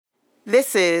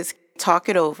This is Talk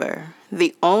It Over,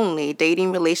 the only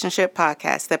dating relationship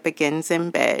podcast that begins in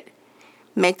bed.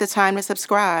 Make the time to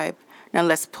subscribe. Now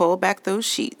let's pull back those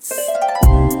sheets.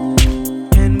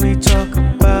 Can we talk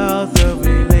about the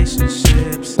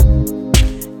relationships?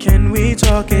 Can we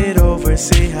talk it over,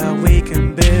 see how we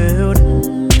can build?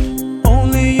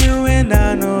 Only you and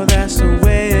I know that's the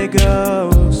way it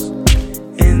goes.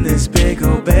 In this big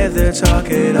old bed, they'll talk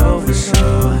it over,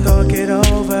 so talk it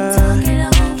over. Can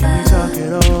we talk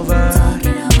it over?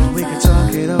 We can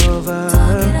talk it over.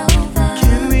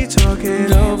 Can we talk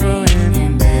it over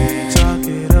in bed? Talk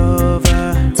it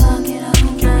over.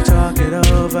 Can we talk it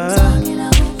over?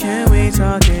 Can we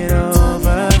talk it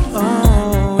over?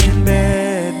 Oh, in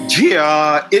bed.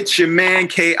 Yeah, it's your man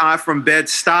K.I. from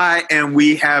Bed-Stuy, and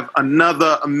we have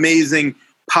another amazing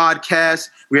podcast.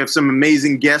 We have some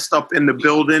amazing guests up in the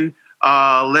building.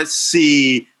 Let's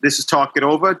see. This is Talk It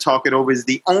Over. Talk It Over is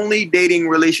the only dating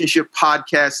relationship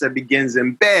podcast that begins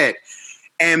in bed.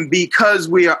 And because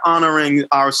we are honoring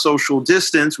our social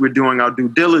distance, we're doing our due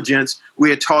diligence,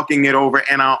 we are talking it over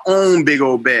in our own big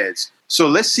old beds. So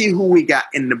let's see who we got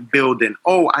in the building.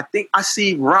 Oh, I think I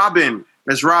see Robin.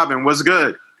 Miss Robin, what's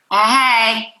good?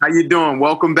 Hey. How you doing?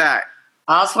 Welcome back.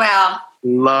 All's well.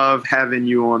 Love having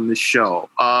you on the show.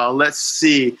 Let's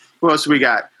see. Who else we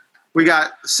got? We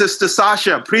got Sister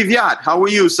Sasha. Privyat. How are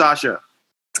you, Sasha?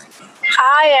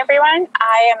 Hi, everyone.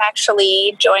 I am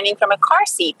actually joining from a car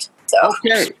seat. So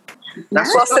Okay.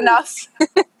 That's close enough.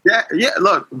 Yeah.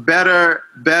 Look, better.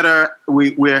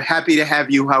 We're happy to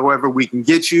have you however we can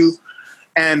get you.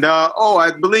 And,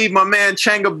 I believe my man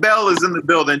Changa Bell is in the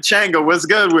building. Changa, what's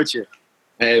good with you?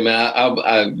 Hey man,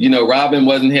 I Robin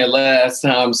wasn't here last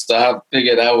time, so I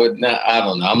figured I would not. I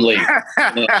don't know. I'm late.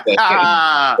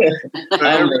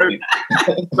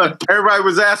 Look, everybody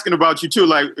was asking about you too.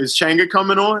 Like, is Changa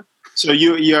coming on? So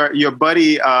your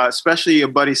buddy, especially your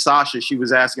buddy Sasha, she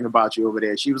was asking about you over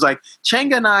there. She was like,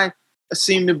 Changa and I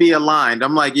seem to be aligned.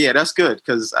 I'm like, yeah, that's good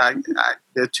because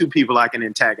there are two people I can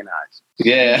antagonize.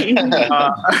 Yeah.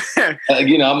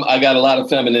 I got a lot of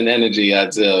feminine energy.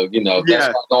 That's why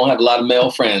I don't have a lot of male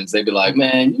friends. They be like,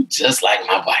 man, you just like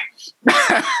my wife.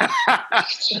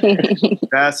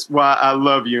 That's why I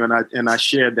love you. And I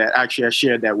shared that. Actually, I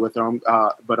shared that with her.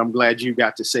 But I'm glad you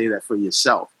got to say that for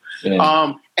yourself.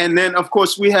 Yeah. And then, of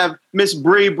course, we have Miss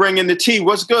Bree bringing the tea.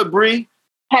 What's good, Bree?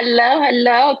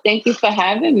 Hello. Thank you for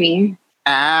having me.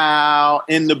 Ow,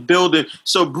 in the building.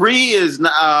 So Bree is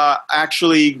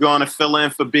actually going to fill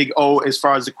in for Big O as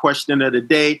far as the question of the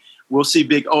day. We'll see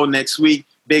Big O next week.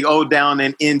 Big O down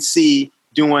in NC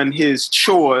doing his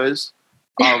chores.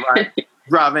 All right.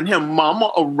 Driving him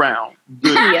mama around.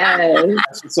 Good.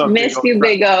 Yes. Miss you,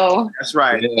 Big O. That's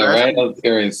right. Yeah, right. I was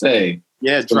going to say.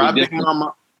 Yeah, drive Big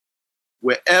Mama.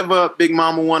 Wherever Big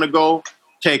Mama want to go,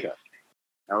 take her.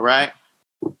 All right.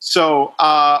 So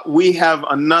we have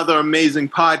another amazing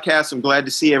podcast. I'm glad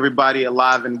to see everybody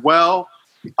alive and well.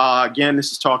 Again,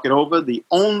 this is Talk It Over, the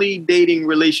only dating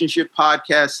relationship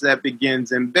podcast that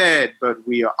begins in bed, but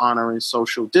we are honoring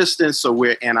social distance, so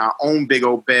we're in our own big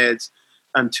old beds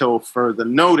until further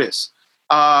notice.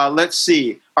 Let's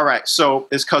see. All right, so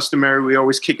as customary, we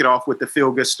always kick it off with the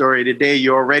feel-good story today.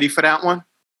 You all ready for that one?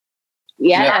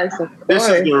 Yes, of course. This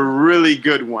is a really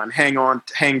good one. Hang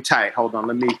tight. Hold on,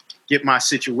 let me get my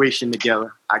situation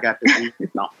together. I got to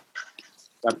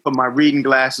put my reading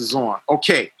glasses on.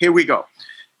 Okay, here we go.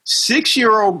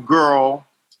 6-year-old girl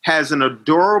has an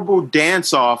adorable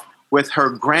dance-off with her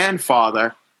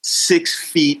grandfather 6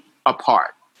 feet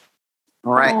apart.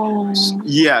 All right. Oh.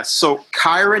 Yeah. So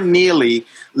Kyra Neely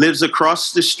lives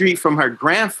across the street from her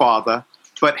grandfather,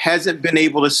 but hasn't been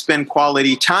able to spend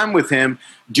quality time with him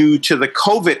due to the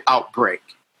COVID outbreak.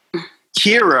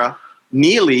 Kira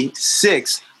Neely,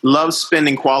 6, loves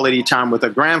spending quality time with her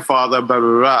grandfather, blah,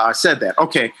 blah, blah. I said that.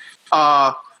 Okay.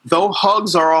 Though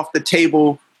hugs are off the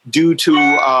table due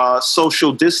to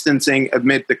social distancing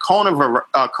amid the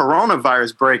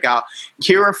coronavirus breakout,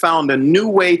 Kira found a new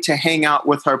way to hang out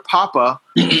with her papa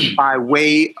by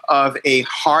way of a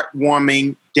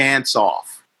heartwarming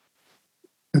dance-off.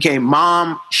 Okay,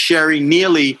 Mom Sherry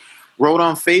Neely wrote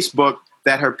on Facebook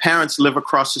that her parents live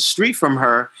across the street from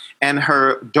her and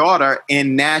her daughter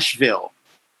in Nashville.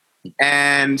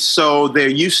 And so they're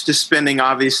used to spending,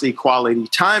 obviously, quality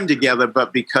time together,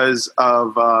 but because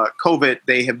of COVID,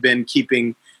 they have been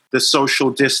keeping the social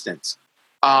distance.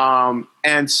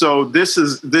 And so this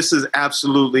is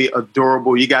absolutely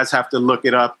adorable. You guys have to look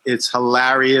it up. It's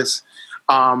hilarious.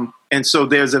 And so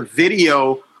there's a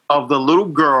video of the little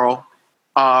girl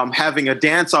having a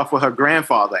dance-off with her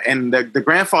grandfather. And the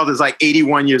grandfather's like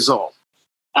 81 years old.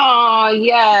 Oh,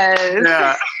 yes.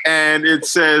 Yeah, and it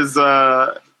says,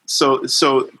 so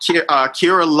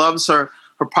Kira loves her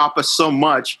papa so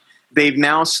much, they've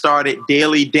now started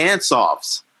daily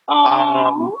dance-offs.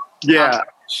 Yeah,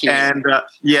 and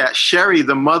Sherry,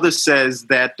 the mother, says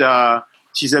that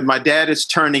she said, my dad is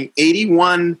turning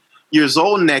 81 years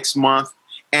old next month,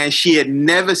 and she had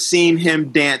never seen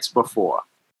him dance before.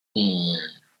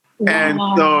 And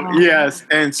so, yes,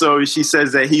 and so she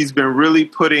says that he's been really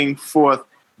putting forth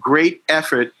great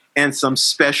effort and some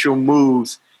special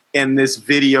moves in this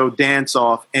video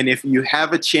dance-off. And if you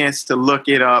have a chance to look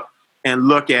it up and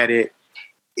look at it,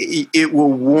 it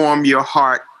will warm your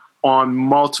heart on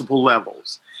multiple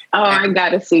levels. Oh, I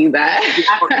gotta see that.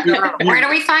 Where do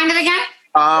we find it again?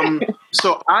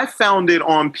 So I found it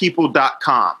on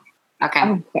people.com.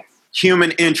 Okay.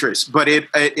 Human interest, but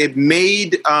it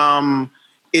made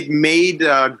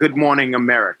Good Morning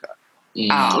America.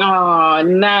 Oh,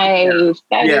 nice.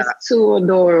 That is too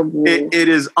adorable. It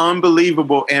is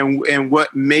unbelievable. And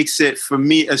what makes it, for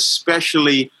me,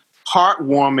 especially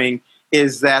heartwarming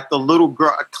is that the little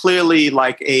girl, clearly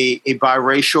like a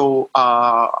biracial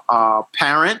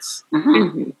parents.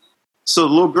 Mm-hmm. So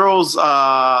the little girl's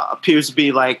appears to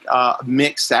be like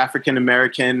mixed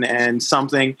African-American and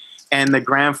something. And the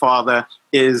grandfather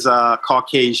is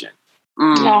Caucasian.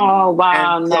 Oh,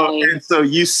 wow. And so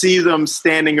you see them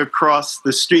standing across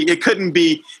the street. It couldn't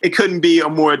be a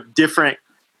more different,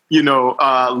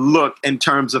 look in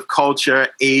terms of culture,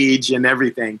 age, and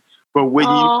everything. But when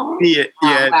you see it,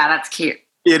 wow, that's cute.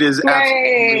 It is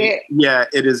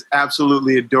it is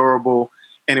absolutely adorable.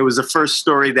 And it was the first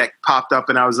story that popped up,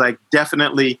 and I was like,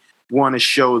 definitely want to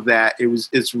show that.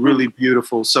 It's really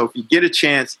beautiful. So if you get a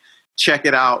chance, check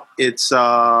it out. It's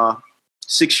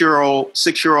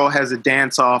 6-year-old has a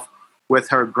dance off with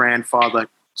her grandfather,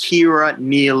 Kira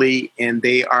Neely, and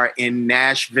they are in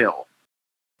Nashville.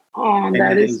 Oh, and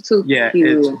that is too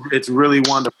cute. It's really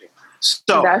wonderful.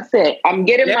 So that's it. I'm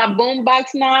getting my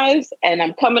boombox knives and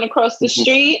I'm coming across the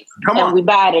street. Come on, we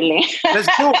battling. Let's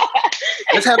do it.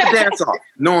 Let's have a dance off.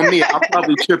 Knowing me, I'll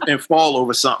probably trip and fall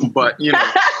over something, but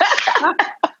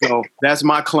so that's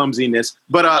my clumsiness.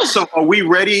 But so are we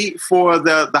ready for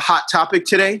the hot topic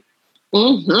today?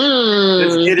 Mm-hmm.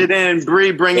 Let's get it in.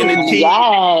 Bree, bringing the tea.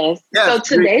 Yes. So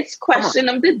today's question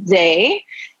of the day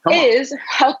is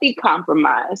healthy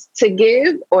compromise, to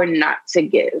give or not to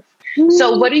give.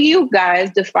 So what do you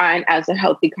guys define as a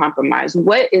healthy compromise?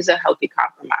 What is a healthy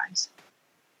compromise?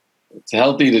 It's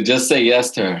healthy to just say yes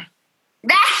to her.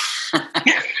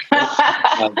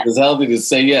 It's healthy to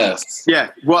say yes. Yeah.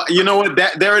 Well, you know what?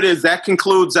 There it is. That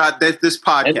concludes this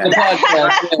podcast.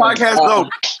 Podcast over.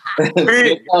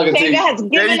 Tega has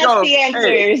given us the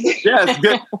answers. Hey, yes.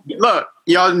 Good. Look,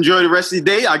 y'all enjoy the rest of the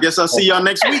day. I guess I'll see y'all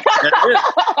next week. That's it.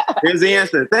 Here's the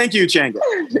answer. Thank you, Changa.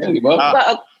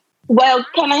 Well,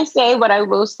 can I say what I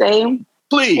will say?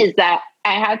 Please. Is that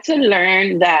I had to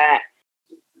learn that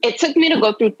it took me to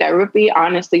go through therapy,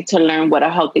 honestly, to learn what a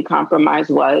healthy compromise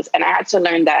was. And I had to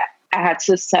learn that I had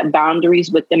to set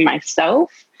boundaries within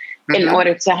myself in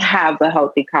order to have a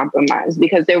healthy compromise.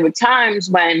 Because there were times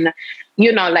when,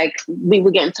 like we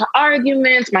would get into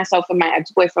arguments, myself and my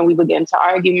ex-boyfriend, we would get into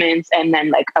arguments. And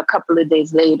then like a couple of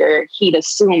days later, he'd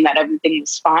assume that everything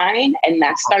was fine. And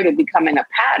that started becoming a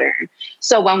pattern.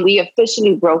 So when we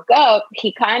officially broke up,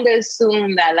 he kind of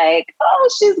assumed that like, oh,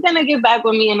 she's going to get back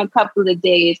with me in a couple of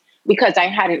days, because I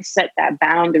hadn't set that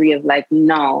boundary of like,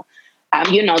 no,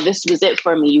 this was it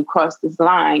for me. You crossed this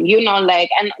line,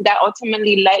 and that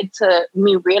ultimately led to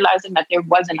me realizing that there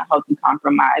wasn't a healthy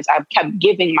compromise. I kept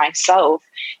giving myself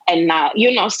and not,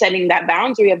 setting that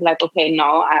boundary of like, okay,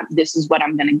 no, this is what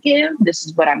I'm going to give. This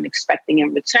is what I'm expecting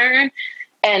in return.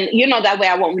 And, that way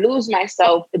I won't lose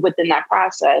myself within that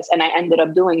process. And I ended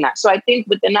up doing that. So I think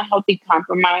within a healthy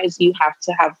compromise, you have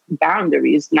to have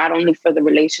boundaries, not only for the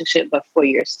relationship, but for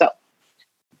yourself.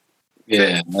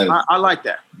 Yeah, I like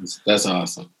that. That's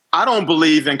awesome. I don't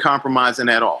believe in compromising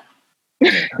at all.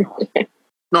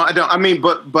 No, I don't. I mean,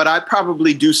 but I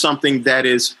probably do something that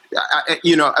is,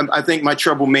 I think my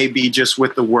trouble may be just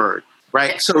with the word,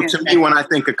 right? So to me, when I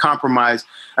think of compromise,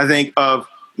 I think of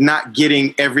not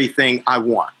getting everything I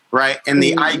want, right? And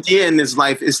the idea in this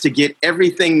life is to get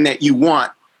everything that you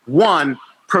want. One,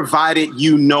 provided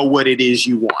you know what it is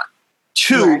you want.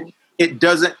 Two, it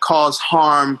doesn't cause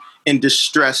harm and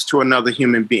distress to another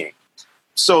human being.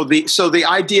 So the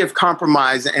idea of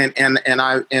compromise, and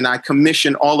I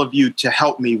commission all of you to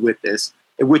help me with this,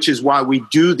 which is why we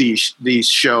do these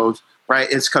shows, right?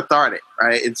 It's cathartic,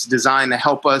 right? It's designed to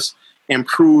help us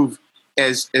improve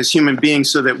as human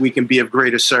beings so that we can be of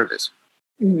greater service.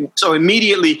 So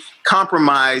immediately,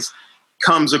 compromise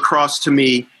comes across to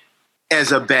me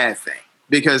as a bad thing,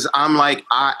 because I'm like,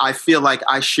 I feel like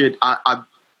I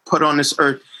put on this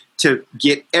earth to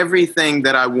get everything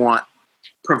that I want,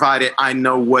 provided I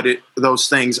know what those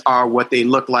things are, what they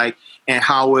look like, and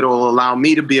how it'll allow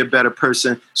me to be a better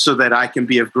person so that I can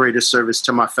be of greater service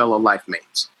to my fellow life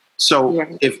mates. So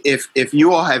if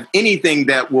you all have anything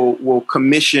that will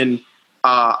commission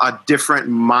a different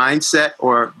mindset,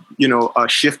 or, a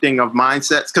shifting of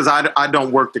mindsets, because I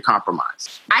don't work to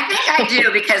compromise. I think I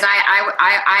do, because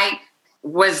I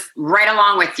was right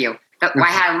along with you.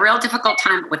 I had a real difficult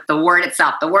time with the word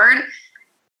itself. The word,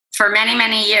 for many,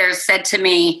 many years, said to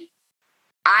me,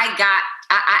 I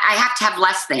have to have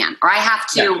less than, or I have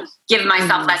to give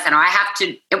myself less than, or I have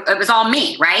to, it was all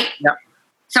me, right? Yep.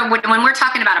 So when we're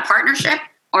talking about a partnership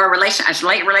or a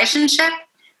relationship,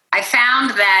 I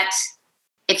found that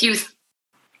if you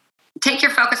take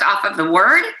your focus off of the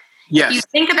word, if you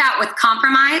think about with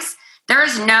compromise,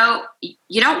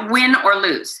 you don't win or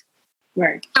lose.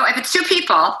 Right. So if it's two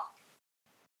people,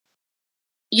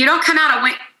 you don't come out a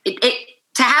win.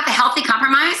 To have a healthy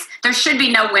compromise, there should be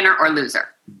no winner or loser.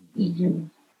 Mm-hmm.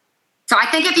 So I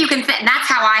think if you can, that's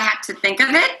how I had to think of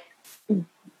it,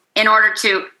 in order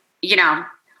to,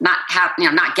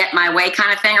 not get my way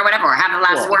kind of thing or whatever, or have the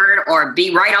last word, or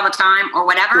be right all the time or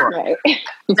whatever. Right.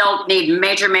 They'll need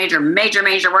major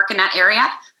work in that area.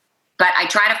 But I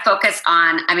try to focus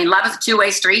on, love is a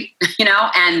two-way street,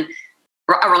 and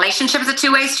a relationship is a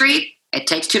two-way street. It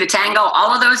takes two to tango,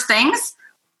 all of those things.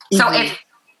 So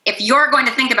if you're going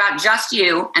to think about just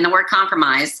you and the word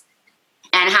compromise,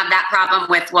 and have that problem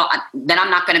with, then I'm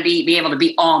not going to be able to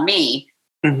be all me.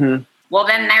 Mm-hmm. Well,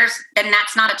 then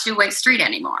that's not a two-way street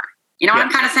anymore. You know what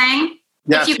I'm kind of saying?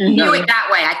 Yes. If you view it that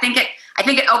way, I think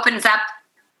it opens up.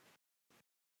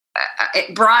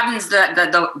 It broadens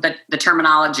the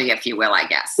terminology, if you will, I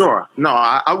guess. Sure. No,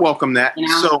 I welcome that.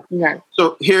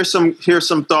 So here's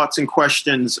some thoughts and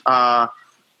questions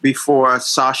before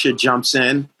Sasha jumps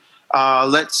in.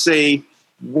 Let's say,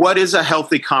 what is a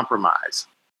healthy compromise?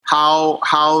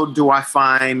 How do I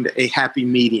find a happy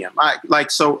medium? A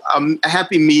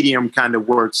happy medium kind of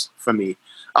works for me.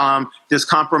 Does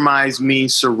compromise mean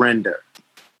surrender?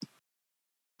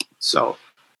 So,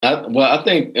 I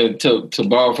think to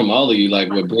borrow from all of you, like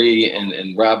what Bree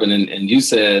and Robin and you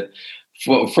said,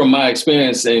 from my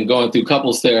experience in going through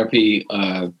couples therapy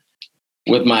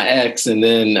with my ex, and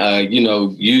then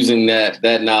using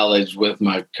that knowledge with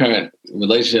my current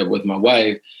relationship with my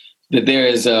wife, that there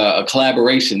is a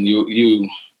collaboration. You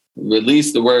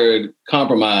release the word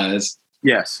compromise,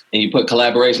 yes, and you put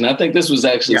collaboration. I think this was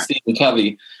actually Stephen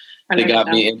Covey that got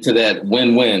me into that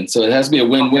win-win. So it has to be a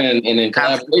win-win, and in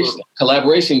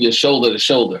collaboration, you're shoulder to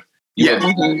shoulder. You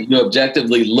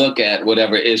objectively look at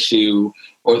whatever issue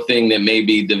or thing that may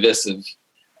be divisive.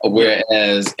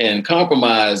 Whereas in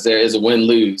compromise, there is a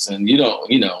win-lose, and you don't,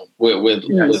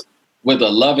 with a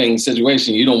loving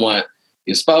situation, you don't want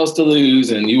your spouse to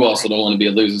lose, and you also don't want to be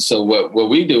a loser. So what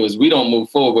we do is we don't move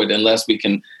forward unless we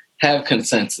can have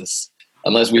consensus,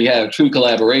 unless we have true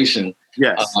collaboration.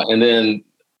 Yes. And then,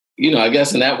 I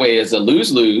guess in that way it's a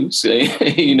lose-lose, or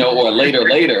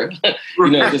later,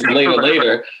 just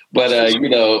later. But,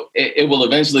 it will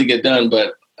eventually get done,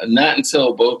 but not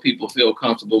until both people feel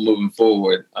comfortable moving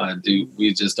forward.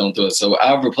 We just don't do it. So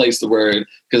I'll replace the word,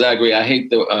 because I agree. I hate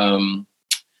the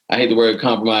word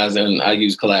compromise, and I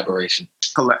use collaboration.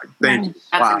 Thank you.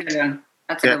 That's a good one.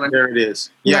 That's a good one. There it is.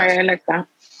 Yeah, I like that.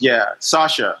 Yeah,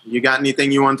 Sasha, you got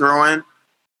anything you want to throw in?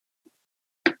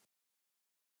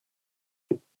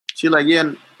 She like,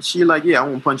 I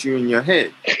want to punch you in your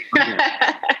head.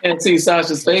 Can't see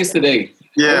Sasha's face today.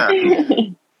 Yeah.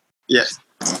 Yes.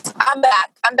 I'm back.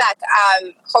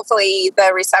 Hopefully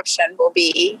the reception will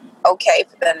be okay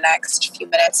for the next few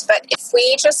minutes. But if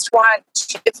we just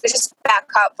back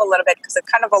up a little bit, because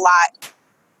it's kind of a lot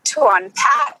to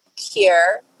unpack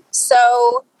here.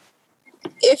 So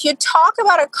if you talk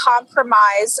about a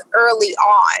compromise early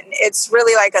on, it's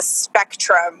really like a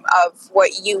spectrum of what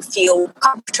you feel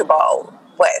comfortable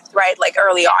with, right? Like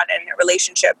early on in a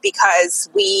relationship, because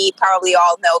we probably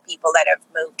all know people that have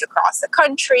moved across the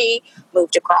country,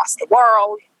 moved across the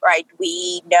world, right?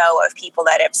 We know of people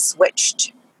that have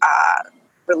switched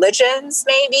religions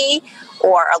maybe,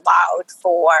 or allowed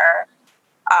for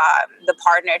the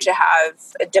partner to have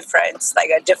a different,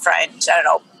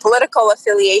 political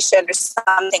affiliation or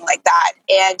something like that.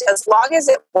 And as long as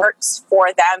it works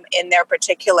for them in their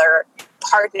particular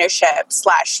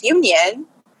partnership/union,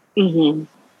 mm-hmm.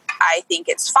 I think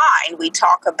it's fine. We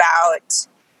talk about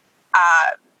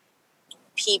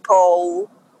people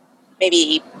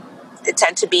maybe they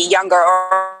tend to be younger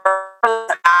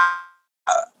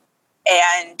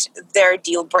and their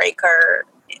deal breaker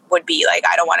would be like,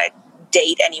 I don't want to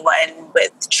date anyone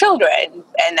with children.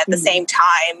 And at the same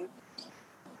time,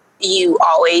 you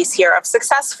always hear of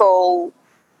successful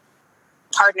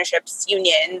partnerships,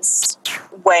 unions,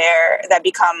 where that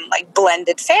become like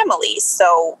blended families.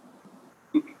 So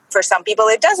for some people,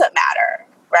 it doesn't matter,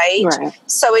 right?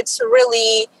 So it's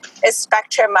really a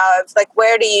spectrum of like,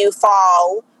 where do you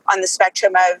fall on the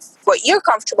spectrum of what you're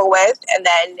comfortable with, and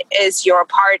then is your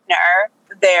partner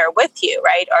there with you,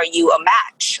 right? Are you a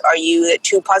match? Are you the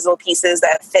two puzzle pieces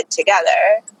that fit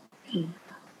together?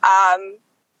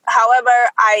 However,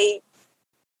 I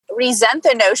resent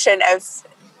the notion of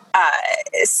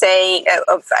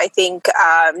I think,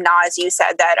 Naz, you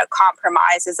said that a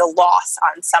compromise is a loss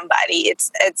on somebody.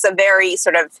 It's a very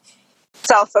sort of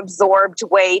self-absorbed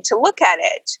way to look at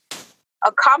it.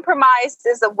 A compromise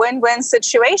is a win-win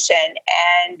situation,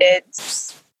 and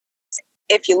it's,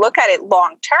 if you look at it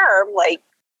long term, like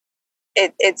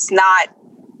it's not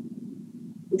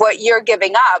what you're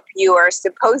giving up. You are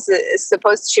supposed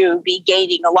to be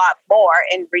gaining a lot more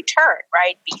in return,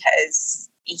 right? Because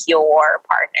your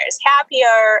partner is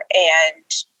happier, and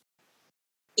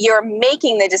you're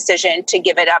making the decision to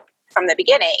give it up from the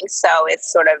beginning. So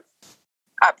it's sort of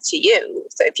up to you.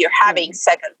 So if you're having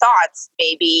second thoughts,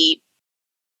 maybe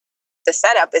the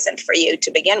setup isn't for you to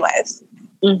begin with.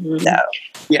 So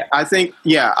yeah, I think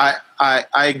I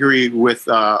agree with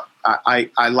I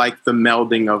like the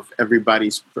melding of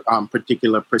everybody's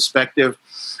particular perspective.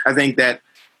 I think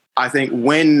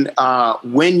when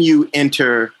you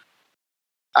enter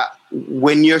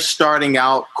when you're starting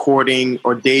out courting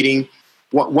or dating,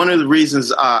 one of the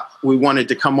reasons we wanted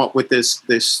to come up with this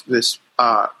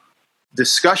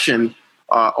discussion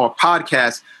or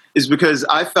podcast is because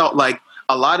I felt like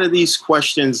a lot of these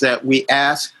questions that we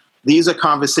ask, these are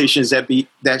conversations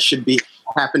that should be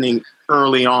happening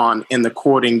early on in the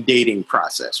courting dating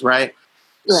process, right?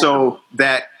 So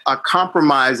that a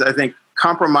compromise, I think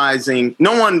compromising,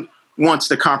 no one wants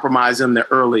to compromise in the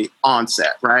early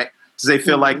onset, right? Because they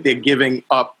feel like they're giving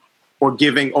up or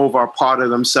giving over a part of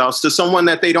themselves to someone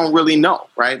that they don't really know,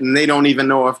 right? And they don't even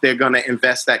know if they're going to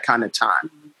invest that kind of time.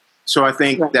 So I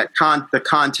think that the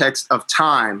context of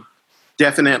time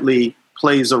definitely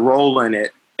plays a role in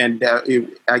it. And,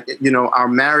 our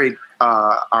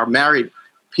married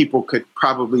people could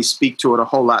probably speak to it a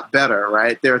whole lot better,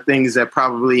 right? There are things that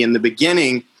probably in the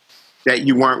beginning that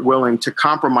you weren't willing to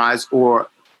compromise or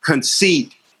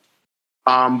concede.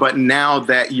 But now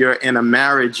that you're in a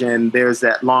marriage and there's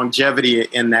that longevity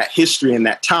in that history and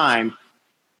that time,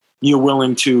 you're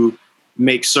willing to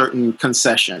make certain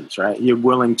concessions, right? You're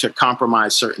willing to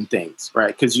compromise certain things,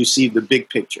 right? Because you see the big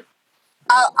picture.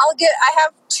 I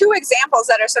have two examples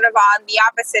that are sort of on the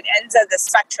opposite ends of the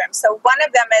spectrum. So one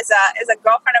of them is a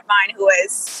girlfriend of mine who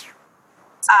is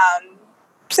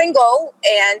single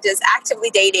and is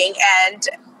actively dating, and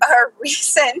her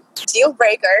recent deal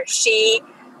breaker, she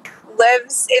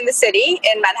lives in the city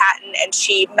in Manhattan, and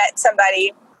she met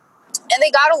somebody and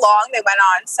they got along. They went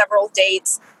on several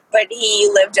dates, but he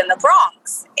lived in the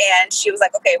Bronx, and she was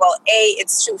like, okay, well,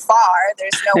 it's too far.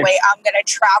 There's no way I'm going to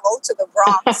travel to the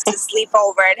Bronx to sleep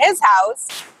over at his house,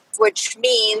 which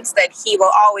means that he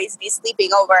will always be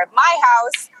sleeping over at my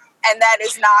house. And that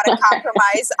is not a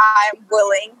compromise I'm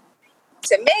willing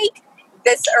to make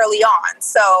this early on.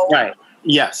 So, right.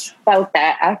 Yes. Felt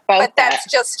that. I felt but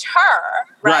that's just her,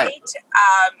 right?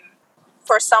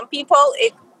 For some people,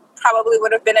 it probably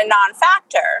would have been a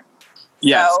non-factor.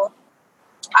 Yes. So,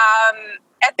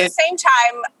 at the same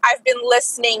time, I've been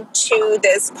listening to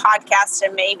this podcast,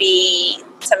 and maybe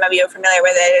some of you are familiar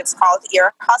with it. It's called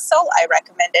Ear Hustle. I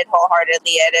recommend it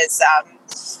wholeheartedly. It is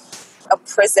a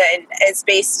prison. It's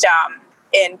based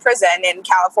in prison in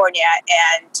California,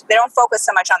 and they don't focus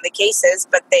so much on the cases,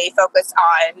 but they focus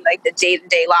on like the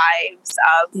day-to-day lives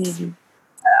of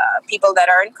people that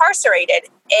are incarcerated,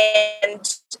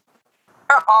 and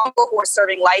there are all people who are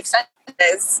serving life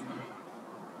sentences,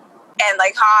 and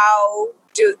like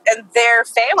and their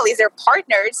families, their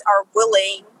partners are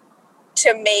willing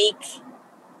to make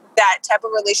that type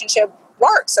of relationship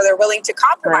work. So they're willing to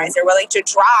compromise. Right. They're willing to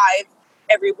drive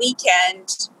every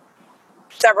weekend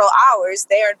several hours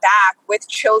there and back with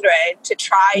children to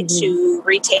try to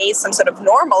retain some sort of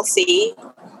normalcy,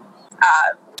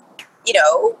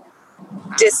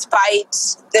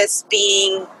 despite this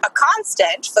being a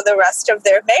constant for the rest of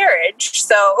their marriage.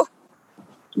 So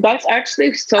that's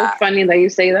actually so funny that you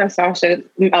say that, Sasha.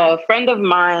 A friend of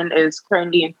mine is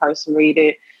currently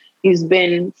incarcerated. He's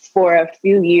been for a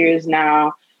few years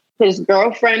now. his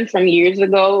girlfriend from years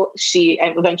ago, she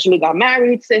eventually got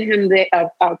married to him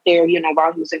out there, you know,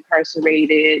 while he was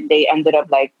incarcerated. They ended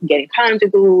up like getting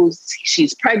conjugals.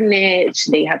 She's pregnant.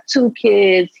 They have 2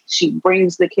 kids. She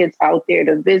brings the kids out there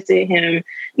to visit him.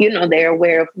 You know, they're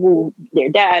aware of who their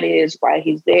dad is, why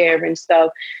he's there and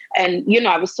stuff. And, you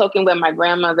know, I was talking with my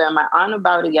grandmother and my aunt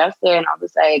about it yesterday, and I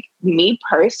was like, me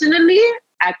personally,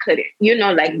 I couldn't, you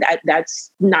know, like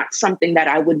that's not something that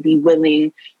I would be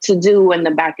willing to do in the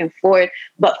back and forth.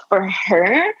 But for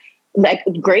her, like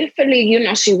gratefully, you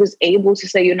know, she was able to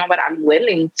say, you know what, I'm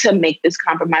willing to make this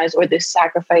compromise or this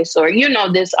sacrifice or, you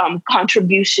know, this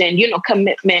contribution, you know,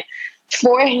 commitment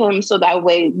for him. So that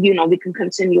way, you know, we can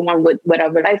continue on with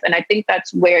whatever life. And I think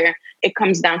that's where it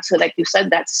comes down to, like you said,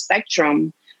 that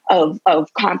spectrum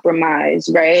of compromise,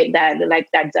 right? That like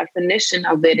that definition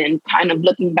of it, and kind of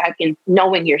looking back and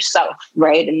knowing yourself,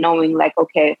 right? And knowing like,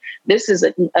 okay, this is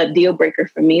a deal breaker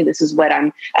for me. This is what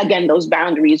again, those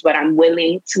boundaries, what I'm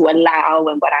willing to allow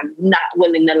and what I'm not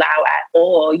willing to allow at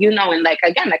all, you know? And like,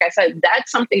 again, like I said,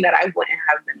 that's something that I wouldn't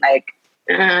have been like,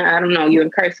 I don't know, you're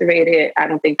incarcerated. I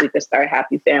don't think we could start a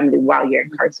happy family while you're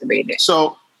incarcerated.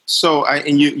 So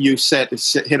you said,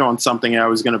 hit on something I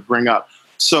was going to bring up.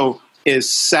 So is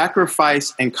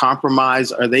sacrifice and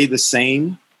compromise, are they the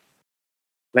same?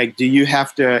 Like, do you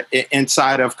have to,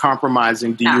 inside of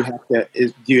compromising, do you have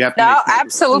to? No,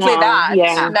 absolutely not.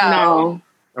 Yeah, no.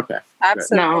 Okay.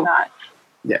 Absolutely not.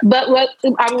 Yeah. But what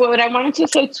I wanted to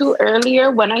say too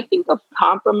earlier, when I think of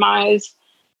compromise,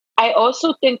 I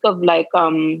also think of like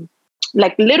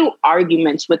little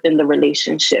arguments within the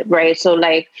relationship, right? So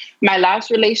like my last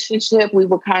relationship, we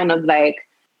were kind of like,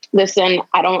 listen,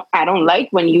 I don't like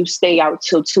when you stay out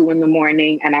till 2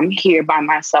 a.m. and I'm here by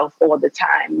myself all the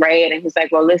time, right? And he's like,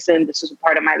 well, listen, this is a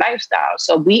part of my lifestyle.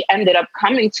 So we ended up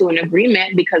coming to an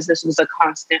agreement because this was a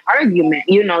constant argument.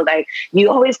 You know, like,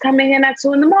 you always coming in at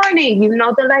 2 a.m. You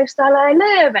know the lifestyle I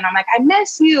live. And I'm like, I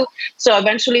miss you. So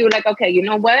eventually we're like, okay, you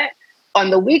know what? On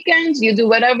the weekends, you do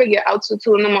whatever, you're out till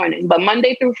 2 a.m. But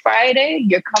Monday through Friday,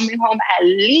 you're coming home at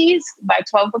least by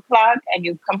 12 o'clock and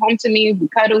you come home to me, we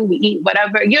cuddle, we eat,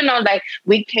 whatever. You know, like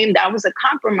that was a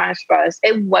compromise for us.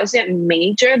 It wasn't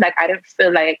major. Like, I didn't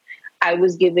feel like I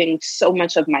was giving so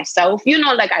much of myself, you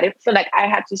know, like I didn't feel like I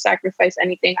had to sacrifice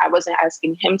anything. I wasn't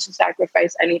asking him to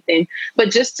sacrifice anything, but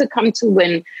just to come to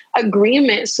an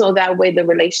agreement so that way the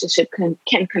relationship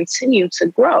can continue to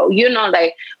grow, you know,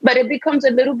 like, but it becomes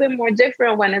a little bit more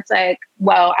different when it's like,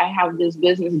 well, I have this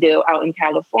business deal out in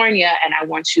California and I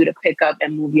want you to pick up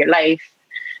and move your life,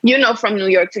 you know, from New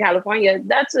York to California.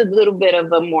 That's a little bit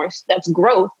of that's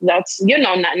growth. That's, you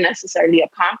know, not necessarily a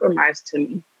compromise to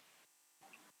me.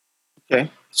 Okay.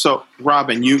 So,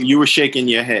 Robin, you were shaking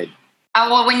your head.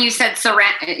 Oh, well, when you said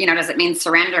surrender, you know, does it mean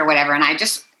surrender or whatever? And I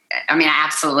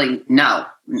absolutely no.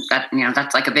 That, you know,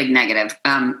 that's like a big negative.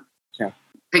 Yeah.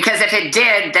 Because if it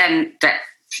did, then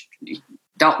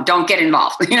don't get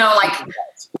involved. You know, like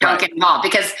don't get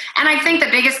involved. And I think the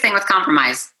biggest thing with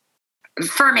compromise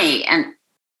for me, and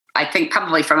I think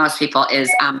probably for most people, is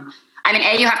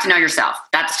you have to know yourself.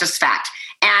 That's just fact.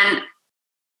 And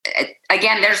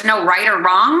again, there's no right or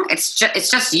wrong. It's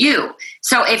just you.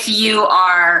 So if you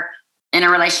are in a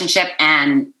relationship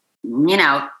and, you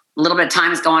know, a little bit of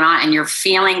time is going on and you're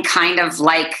feeling kind of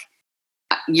like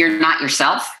you're not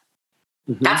yourself,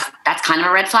 mm-hmm. that's kind of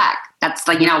a red flag. That's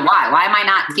like, you know, why am I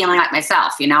not feeling like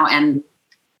myself, you know, and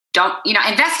don't, you know,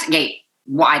 investigate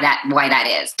why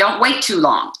that is. Don't wait too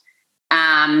long.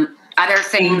 Other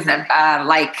things that,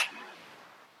 like,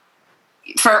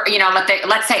 for, you know,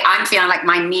 let's say I'm feeling like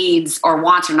my needs or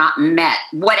wants are not met,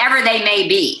 whatever they may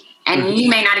be, and mm-hmm. you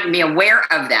may not even be aware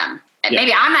of them. And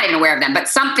maybe I'm not even aware of them, but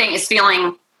something is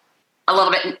feeling a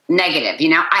little bit negative. You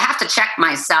know, I have to check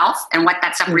myself and what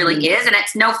that stuff mm-hmm. really is, and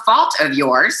it's no fault of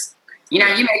yours. You know,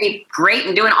 you may be great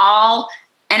and doing all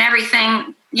and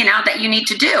everything, you know, that you need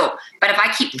to do, but if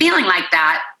I keep feeling like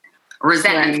that,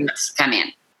 resentment come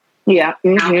in. Yeah.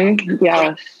 Mm-hmm.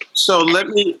 Yeah. So let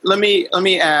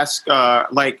me ask.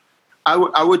 Like,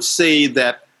 I would say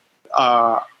that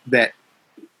a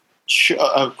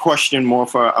question more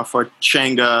for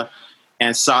Chenga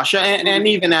and Sasha, and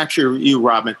even actually you,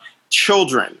 Robin.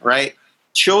 Children, right?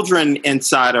 Children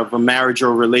inside of a marriage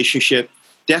or relationship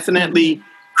definitely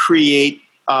create.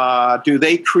 Do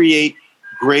they create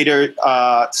greater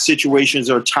situations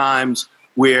or times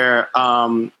where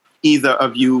either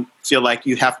of you feel like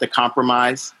you have to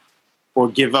compromise or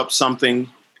give up something,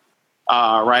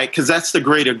 right? Because that's the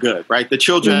greater good, right? The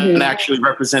children actually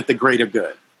represent the greater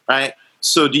good, right?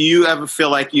 So do you ever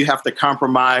feel like you have to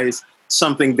compromise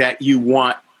something that you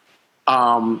want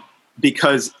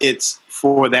because it's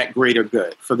for that greater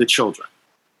good, for the children?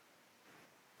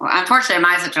 Well, unfortunately, in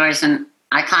my situation,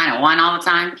 I kind of won all the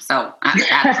time, so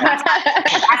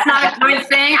that's not a good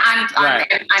thing.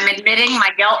 I'm admitting my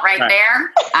guilt right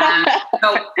there.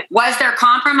 So was there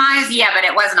compromise? Yeah, but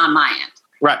it wasn't on my end.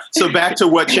 Right. So back to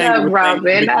what Chenga was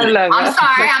Robin, I love it. I'm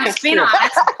sorry, I'm just being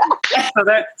honest.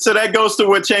 So that goes to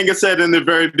what Chenga said in the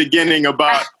very beginning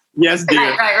about yes, dear.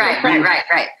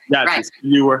 Right. Gotcha.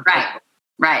 You were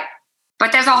right.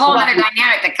 But there's a whole other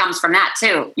dynamic that comes from that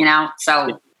too, you know.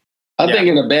 So I think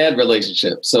in a bad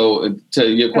relationship. So to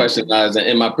your question, guys,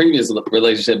 in my previous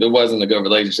relationship, it wasn't a good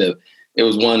relationship. It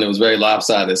was one that was very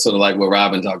lopsided, sort of like what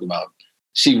Robin talked about.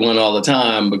 She won all the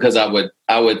time because I would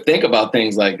think about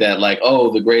things like that, like,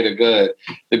 oh, the greater good.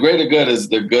 The greater good is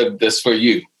the good that's for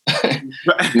you.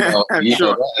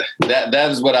 Sure. That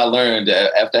is what I learned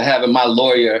after having my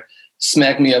lawyer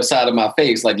smack me upside of my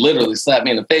face, like literally slap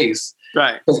me in the face.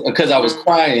 Right. Because I was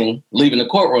crying, leaving the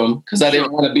courtroom because I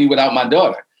didn't want to be without my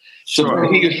daughter. So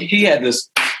he had this,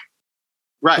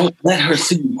 don't let her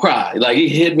see you cry. Like he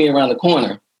hid me around the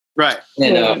corner. Right.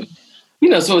 And,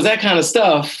 so it's that kind of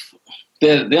stuff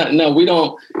that, no, we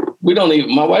don't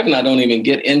even, my wife and I don't even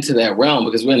get into that realm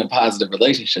because we're in a positive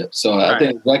relationship. So I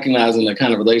think recognizing the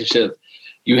kind of relationship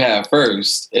you have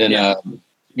first and,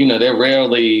 there are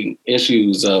rarely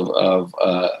issues of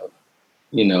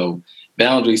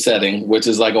boundary setting, which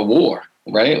is like a war.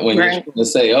 Right? When you're trying to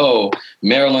say, oh,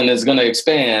 Maryland is going to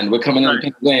expand, we're coming in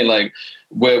Pennsylvania, like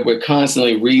we're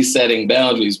constantly resetting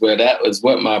boundaries, where that was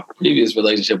what my previous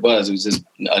relationship was. It was just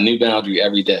a new boundary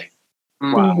every day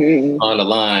on the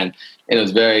line. And it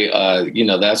was very,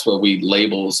 that's what we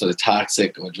label sort of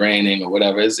toxic or draining or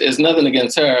whatever. It's nothing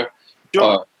against her.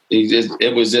 Sure.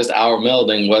 It was just our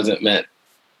melding wasn't meant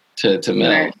to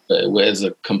meld. It was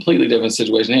a completely different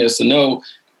situation here. So no,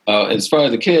 as far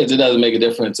as the kids, it doesn't make a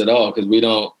difference at all because we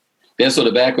don't. That's sort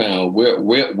of background.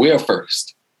 We're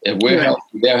first. If we're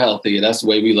healthy, they're healthy. That's the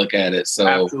way we look at it. So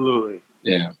absolutely,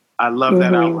 yeah. I love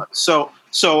that outlook. So,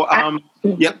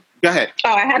 yep. Go ahead.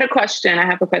 Oh, I had a question. I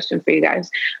have a question for you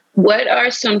guys. What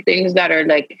are some things that are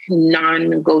like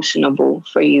non-negotiable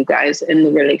for you guys in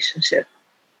the relationship?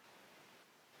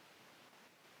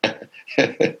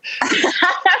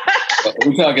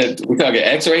 we talking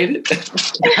X-rated?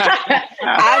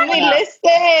 I mean,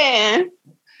 listen,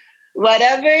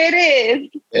 whatever it is.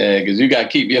 Yeah, because you got to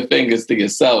keep your fingers to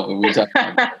yourself when we talk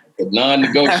about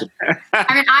non-negotiable.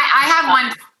 I mean,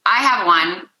 I have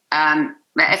one.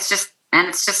 It's just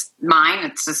mine.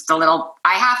 It's just a little.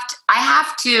 I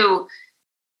have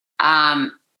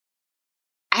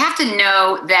to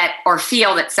know that or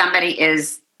feel that somebody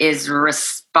is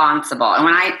responsible,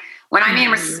 and when I mean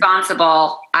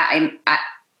responsible, I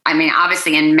mean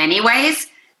obviously in many ways,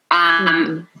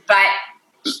 but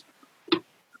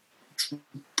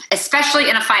especially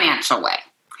in a financial way.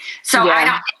 So I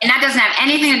don't, and that doesn't have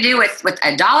anything to do with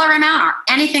a dollar amount or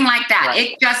anything like that.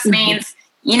 Right. It just means,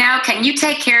 can you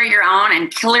take care of your own?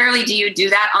 And clearly, do you do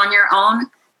that on your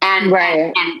own? And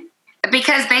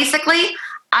because basically,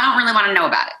 I don't really want to know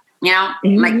about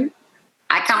it. Like.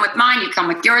 I come with mine, you come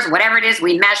with yours, whatever it is,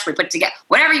 we mesh, we put together,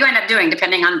 whatever you end up doing,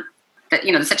 depending on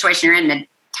the situation you're in, the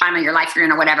time of your life you're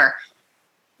in or whatever.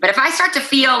 But if I start to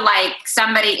feel like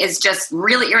somebody is just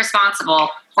really irresponsible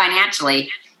financially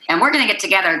and we're going to get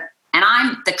together and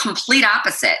I'm the complete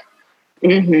opposite,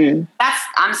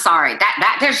 I'm sorry,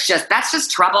 that's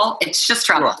just trouble. It's just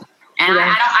trouble. Sure. And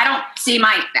I don't see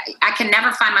I can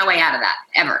never find my way out of that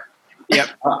ever. Yep.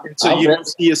 So you don't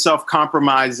see yourself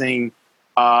compromising,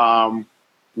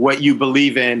 what you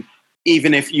believe in,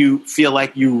 even if you feel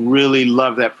like you really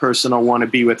love that person or want to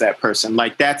be with that person.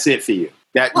 Like that's it for you.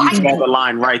 You draw the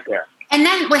line right there. And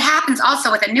then what happens also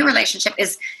with a new relationship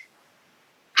is,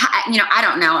 I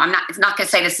don't know. I'm not going to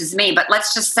say this is me, but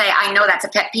let's just say I know that's a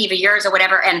pet peeve of yours or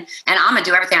whatever, and I'm going to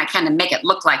do everything I can to make it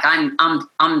look like I'm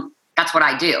that's what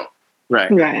I do.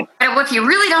 Right. But if you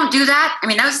really don't do that, I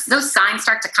mean, those signs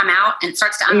start to come out and it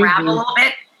starts to unravel a little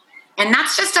bit. And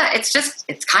that's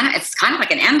it's kind of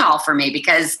like an end all for me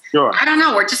because I don't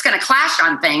know, we're just going to clash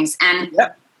on things. And,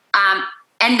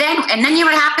 and then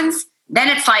what happens? Then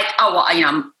it's like, oh,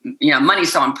 well,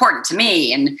 money's so important to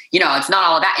me. And, it's not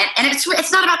all about, and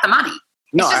it's not about the money.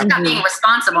 It's just about being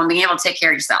responsible and being able to take care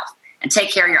of yourself and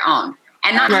take care of your own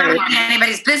and not having to be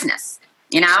anybody's business,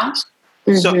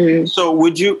 So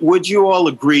would you all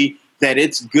agree that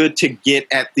it's good to get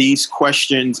at these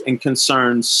questions and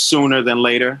concerns sooner than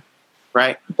later?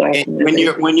 Right. When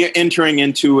you're entering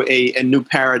into a new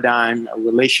paradigm, a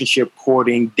relationship,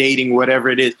 courting, dating, whatever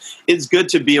it is, it's good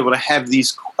to be able to have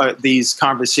these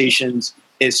conversations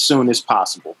as soon as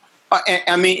possible.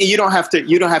 I mean, you don't have to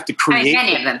create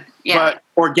any of them. but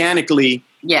organically,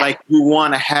 like you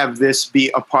want to have this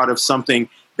be a part of something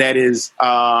that is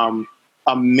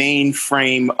a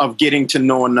mainframe of getting to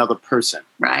know another person.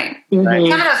 Right. Mm-hmm. Right.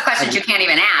 Some of those questions you can't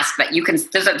even ask, but you can.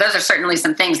 Those are certainly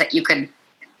some things that you could.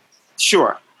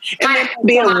 Sure. And then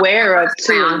be aware of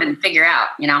too, and figure out.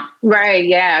 Right.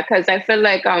 Yeah. Because I feel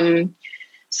like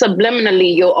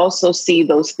subliminally, you'll also see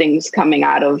those things coming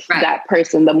out of that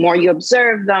person. The more you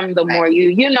observe them, the more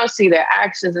you see their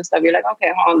actions and stuff. You're like,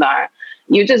 okay, hold on.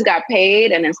 You just got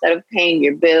paid, and instead of paying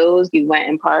your bills, you went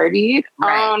and partied.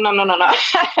 Right. Oh, no.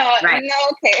 Right.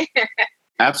 No, okay.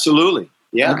 Absolutely.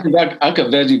 Yeah. I could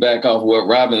veg you back off what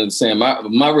Robin is saying.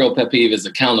 My real pet peeve is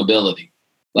accountability.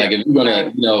 Like if you're going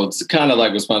to, it's kind of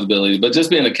like responsibility, but just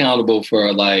being accountable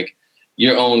for like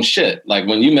your own shit. Like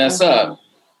when you mess up,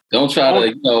 don't try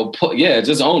to,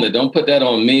 just own it. Don't put that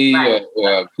on me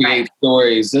or create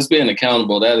stories. Just being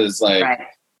accountable. That is like,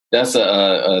 that's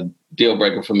a deal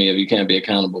breaker for me if you can't be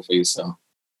accountable for yourself.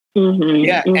 Mm-hmm.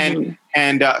 Yeah. Mm-hmm.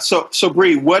 And so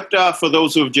Bree, what, for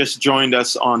those who have just joined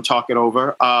us on Talk It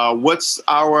Over, what's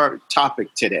our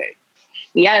topic today?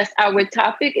 Yes, our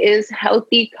topic is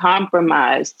healthy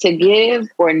compromise, to give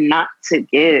or not to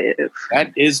give.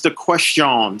 That is the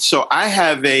question. So I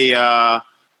have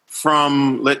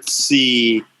from, let's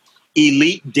see,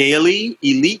 Elite Daily,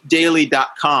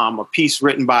 elitedaily.com, a piece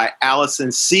written by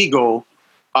Allison Siegel.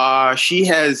 She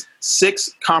has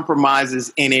 6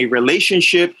 compromises in a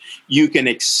relationship you can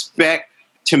expect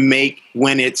to make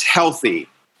when it's healthy.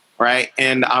 Right.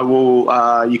 And I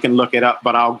will, you can look it up,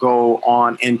 but I'll go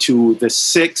on into the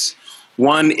 6.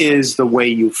 One is the way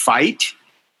you fight.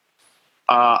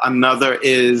 Another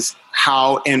is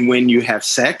how and when you have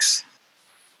sex.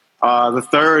 The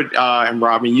third, and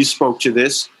Robin, you spoke to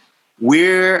this,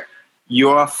 where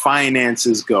your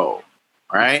finances go.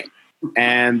 Right.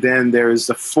 And then there's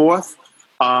the 4th,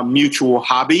 mutual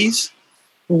hobbies.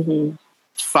 Mm-hmm.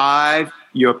 5,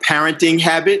 your parenting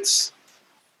habits.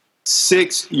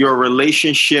 6, your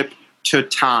relationship to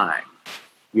time.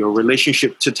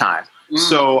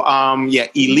 So,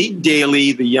 Elite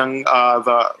Daily, the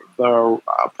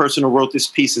person who wrote this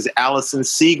piece is Allison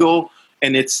Siegel,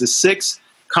 and it's the 6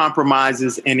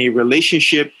 compromises in a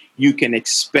relationship you can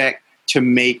expect to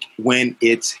make when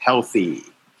it's healthy.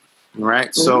 All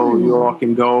right. So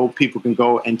people can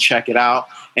go and check it out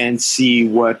and see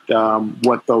what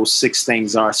those 6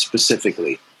 things are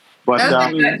specifically. But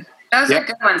those are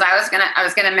good ones. I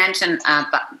was gonna mention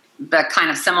the kind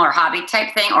of similar hobby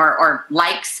type thing, or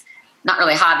likes, not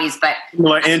really hobbies, but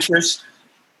similar interest.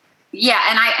 Yeah,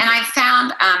 and I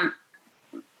found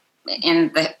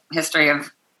in the history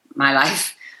of my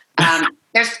life,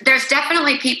 there's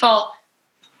definitely people.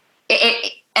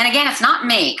 And again, it's not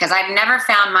me, because I've never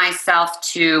found myself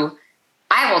to.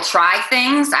 I will try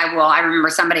things. I remember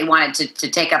somebody wanted to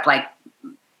take up like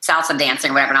salsa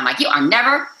dancing or whatever, and I'm like, you are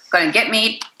never going to get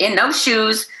me in those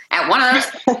shoes at one of those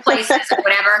places or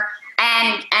whatever.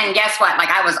 And guess what? Like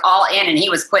I was all in and he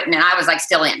was quitting and I was like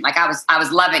still in. Like I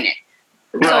was loving it.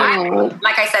 So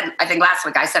like I said, I think last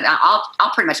week I said,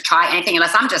 I'll pretty much try anything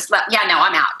unless I'm just, I'm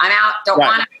out. Don't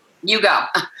want it. You go.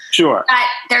 Sure. But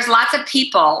there's lots of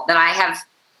people that I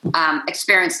have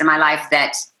experienced in my life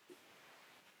that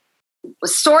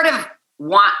sort of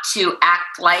want to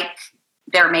act like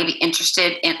they're maybe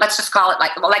interested in, let's just call it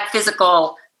like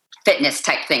physical fitness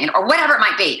type thing, or whatever it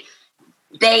might be.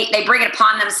 They bring it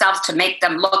upon themselves to make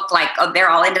them look like, oh,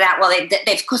 they're all into that. Well,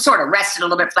 they've sort of rested a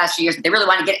little bit for the last few years, but they really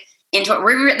want to get into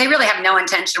it. They really have no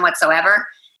intention whatsoever.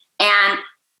 And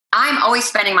I'm always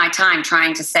spending my time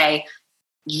trying to say,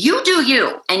 you do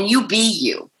you, and you be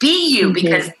you. Be you, mm-hmm.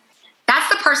 because that's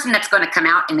the person that's going to come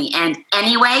out in the end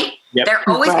anyway. Yep. They're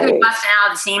always going to be busting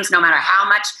out of the seams no matter how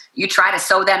much you try to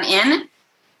sew them in.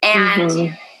 And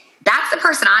mm-hmm. that's the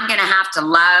person I'm going to have to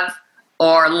love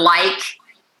or like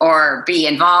or be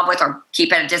involved with or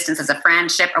keep at a distance as a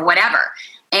friendship or whatever.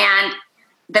 And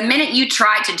the minute you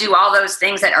try to do all those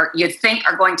things that you think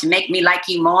are going to make me like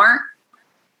you more,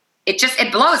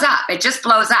 it blows up. It just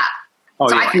blows up. Oh,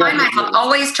 so yeah. I find myself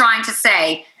always trying to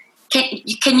say,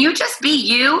 can you just be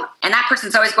you? And that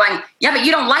person's always going, yeah, but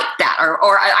you don't like that.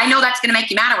 Or I know that's going to make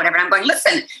you mad or whatever. And I'm going,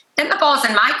 listen, then the ball's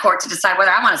in my court to decide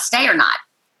whether I want to stay or not.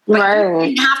 But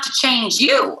you didn't have to change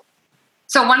you.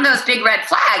 So one of those big red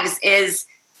flags is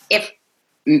if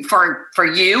for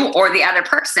you or the other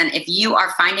person, if you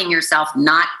are finding yourself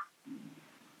not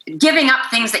giving up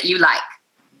things that you like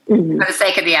mm-hmm. for the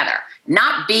sake of the other,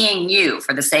 not being you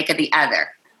for the sake of the other.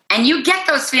 And you get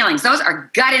those feelings. Those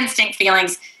are gut instinct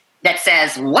feelings that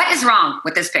says, what is wrong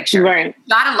with this picture? Right. You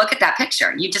got to look at that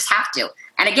picture. You just have to.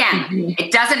 And again,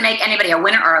 it doesn't make anybody a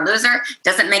winner or a loser,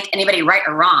 doesn't make anybody right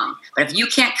or wrong. But if you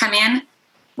can't come in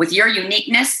with your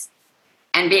uniqueness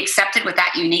and be accepted with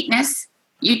that uniqueness,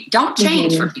 you don't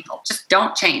change for people. Just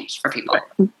don't change for people.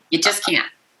 You just can't.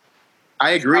 I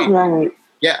agree. Right.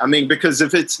 Yeah, I mean, because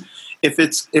if it's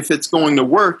going to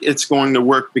work, it's going to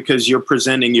work because you're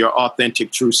presenting your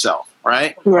authentic, true self,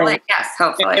 right? Right. Yes,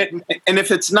 hopefully. And if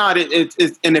it's not,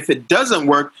 and if it doesn't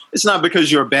work, it's not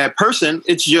because you're a bad person.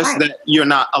 It's just that you're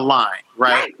not aligned,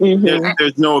 right?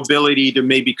 There's no ability to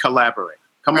maybe collaborate.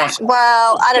 Come on. Sasha.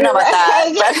 Well, I don't know about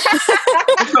that.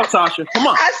 Let's go, Sasha. Come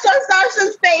on. I saw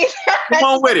Sasha's face. Come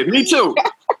on with it. Me too.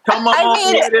 Come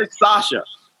on with it, Sasha.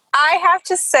 I have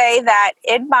to say that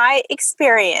in my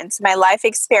experience, my life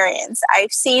experience,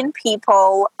 I've seen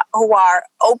people who are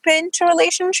open to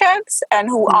relationships and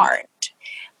who aren't.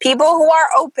 People who are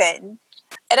open,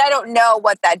 and I don't know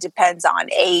what that depends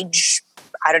on, age,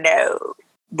 I don't know,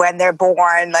 when they're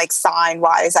born, like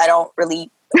sign-wise, I don't really,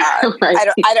 I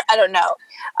don't know.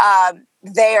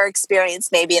 Their experience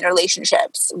maybe in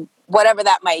relationships, whatever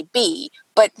that might be.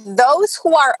 But those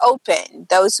who are open,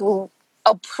 those who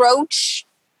approach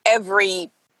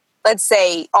every, let's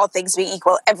say, all things being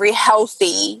equal, every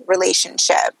healthy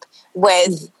relationship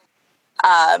with,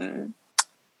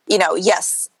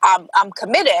 yes, I'm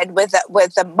committed with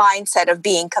the mindset of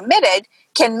being committed,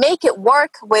 can make it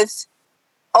work with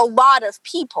a lot of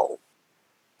people.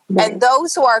 And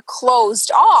those who are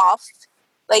closed off,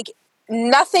 like,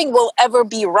 nothing will ever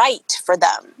be right for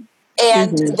them.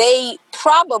 And they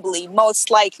probably, most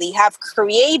likely, have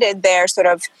created their sort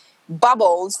of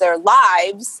bubbles, their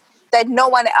lives, that no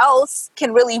one else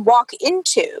can really walk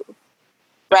into,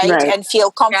 right? And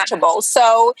feel comfortable.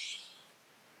 So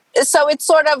it's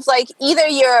sort of like either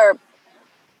you're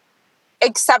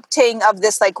accepting of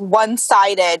this like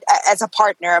one-sided, as a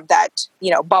partner of that,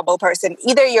 bubble person,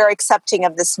 either you're accepting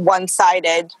of this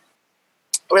one-sided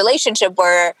relationship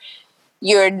where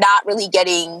you're not really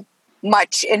getting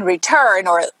much in return,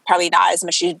 or probably not as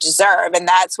much as you deserve. And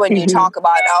that's when you talk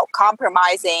about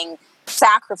compromising,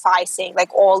 sacrificing,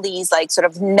 like all these like sort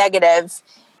of negative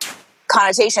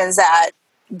connotations that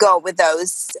go with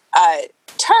those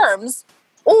terms.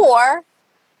 Or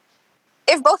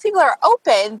if both people are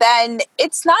open, then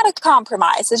it's not a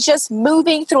compromise. It's just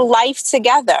moving through life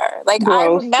together. Like I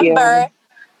remember.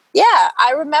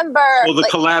 Well, the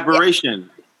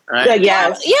collaboration. Right?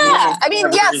 Yes. Yeah. I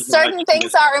mean, yes, certain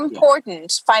things are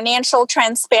important. Financial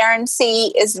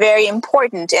transparency is very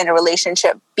important in a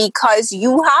relationship because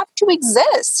you have to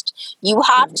exist. You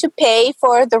have to pay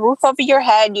for the roof over your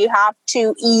head. You have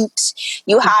to eat.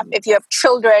 You have, if you have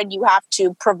children, you have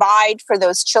to provide for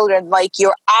those children. Like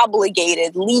you're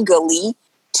obligated legally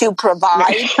to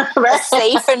provide a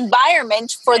safe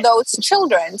environment for those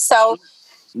children. So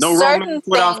no romance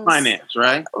without finance,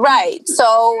 right? Right.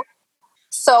 So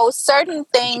certain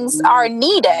things are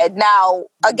needed. Now,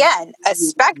 again, a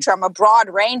spectrum, a broad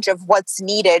range of what's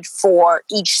needed for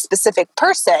each specific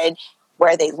person,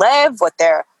 where they live, what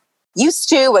they're used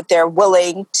to, what they're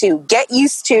willing to get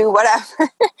used to,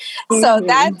 whatever. So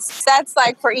that's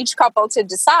like for each couple to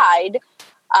decide.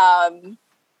 But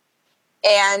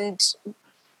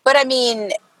I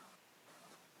mean,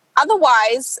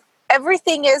 otherwise,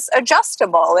 everything is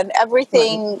adjustable and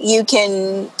everything you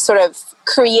can sort of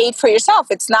create for yourself.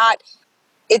 It's not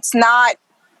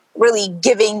really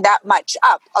giving that much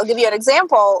up. I'll give you an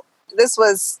example. This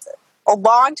was a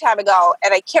long time ago,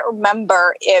 and I can't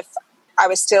remember if I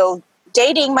was still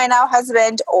dating my now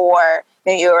husband or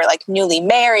maybe we were like newly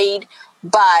married,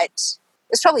 but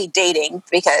it was probably dating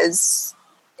because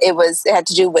it had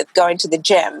to do with going to the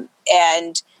gym.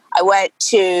 And we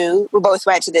both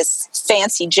went to this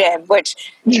fancy gym,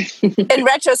 which in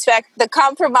retrospect, the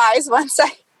compromise once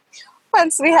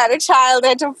we had a child, I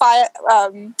had to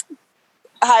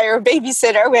hire a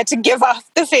babysitter. We had to give up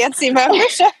the fancy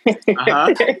membership, but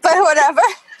whatever.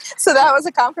 So that was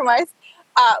a compromise.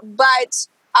 But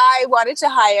I wanted to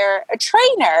hire a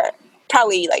trainer,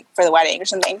 probably like for the wedding or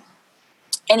something.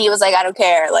 And he was like, I don't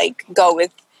care, like go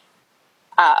with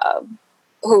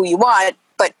who you want,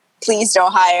 please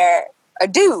don't hire a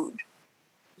dude.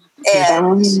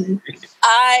 And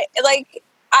I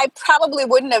probably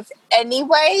wouldn't have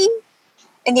anyway.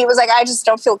 And he was like, I just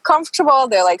don't feel comfortable.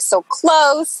 They're like so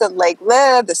close and like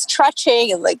this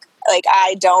stretching and like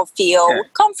I don't feel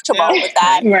comfortable with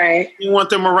that. Right. You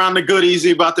want them around the goodies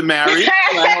you're about to marry.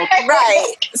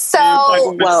 Right. So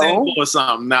or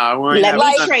something. No, let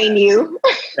me train you.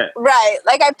 Right.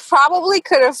 Like I probably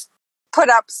could have put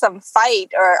up some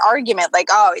fight or argument like,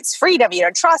 oh, it's freedom, you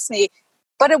don't trust me.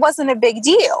 But it wasn't a big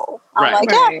deal. I'm like,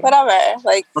 yeah, whatever.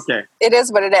 Like, it is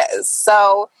what it is.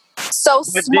 So So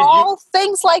small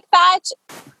things like that,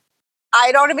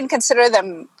 I don't even consider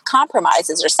them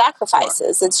compromises or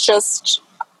sacrifices. Sure. It's just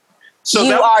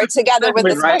you are together with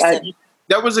this person.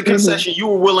 That was a concession. You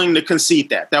were willing to concede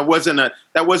that. That wasn't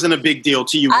a big deal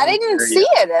to you. I didn't see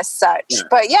it as such,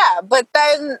 but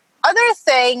then other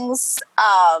things,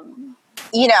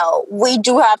 we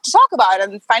do have to talk about,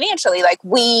 and financially, like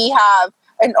we have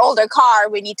an older car,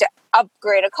 we need to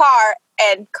upgrade a car,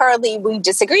 and currently we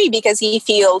disagree because he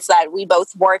feels that we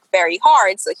both work very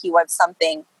hard, so he wants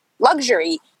something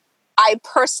luxury. I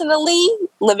personally,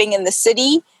 living in the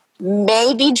city,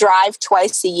 maybe drive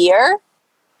twice a year.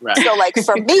 Right. So, like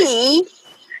for me,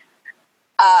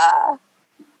 a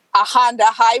Honda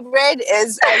hybrid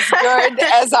is as good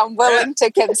as I'm willing to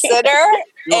consider. Sure.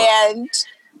 And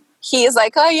he's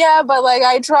like, "Oh yeah, but like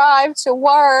I drive to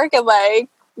work, and like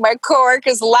my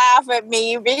coworkers laugh at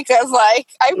me because like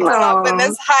I put up in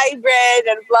this hybrid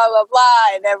and blah blah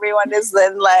blah, and everyone is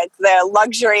in like their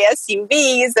luxury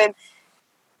SUVs, and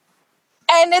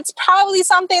it's probably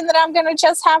something that I'm gonna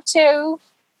just have to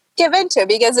give into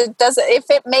because it doesn't. If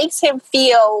it makes him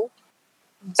feel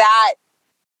that,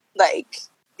 like,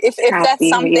 if happy, that's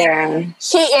something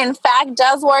he in fact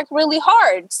does work really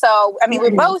hard. So I mean, we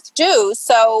both do.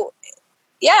 So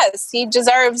yes, he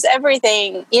deserves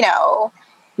everything.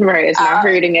 Right. It's not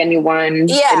hurting anyone.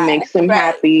 Yeah, it makes him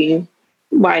happy.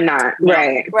 Why not?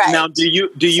 Right. Now, do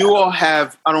you all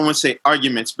have? I don't want to say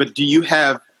arguments, but do you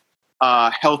have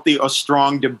healthy or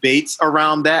strong debates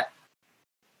around that?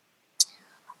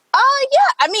 Yeah.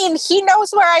 I mean, he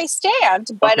knows where I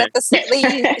stand, but at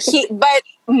the but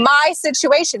my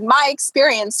situation, my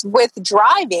experience with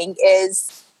driving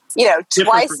is,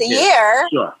 twice a year,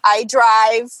 I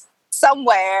drive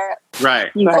somewhere,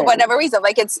 right, for whatever reason.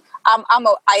 Like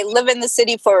I live in the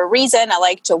city for a reason. I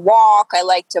like to walk. I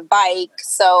like to bike.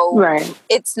 So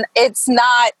it's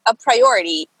not a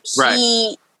priority. Right.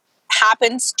 He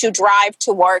happens to drive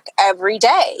to work every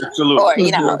day.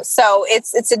 Absolutely. Or, so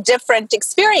it's a different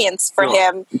experience for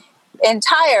him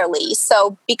entirely.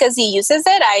 So because he uses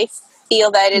it, I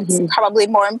feel that it's probably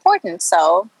more important.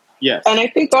 So yes. And I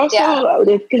think also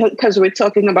because we're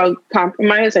talking about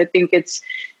compromise, I think it's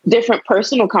different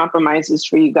personal compromises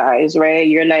for you guys, right?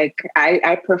 You're like,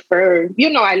 I prefer,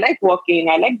 I like walking,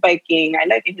 I like biking,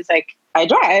 and he's like, I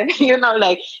drive,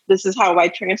 like this is how I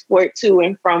transport to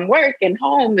and from work and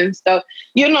home and stuff,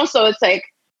 so it's like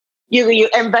you're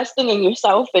investing in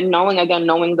yourself and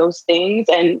knowing those things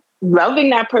and loving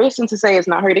that person to say it's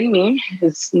not hurting me,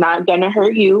 it's not gonna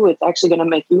hurt you, it's actually gonna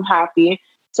make you happy.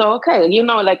 So, okay,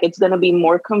 like it's going to be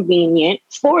more convenient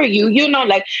for you,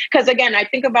 because again, I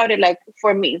think about it like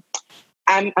for me,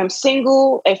 I'm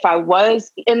single. If I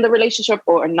was in the relationship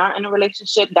or not in a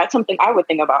relationship, that's something I would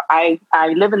think about. I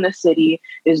live in the city.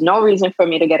 There's no reason for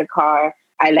me to get a car.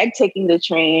 I like taking the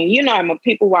train. I'm a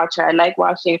people watcher. I like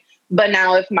watching. But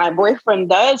now if my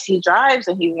boyfriend he drives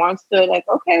and he wants to, like,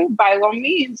 okay, by all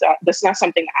means, that's not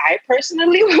something I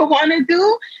personally would want to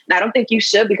do. And I don't think you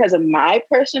should because of my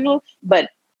personal, but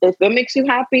if it makes you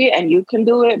happy and you can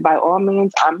do it, by all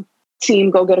means, I'm team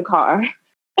go get a car.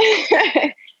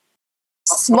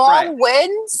 Small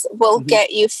wins will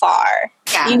get you far.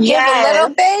 Yeah. You give a little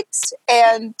bit,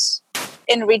 and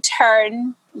in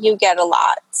return, you get a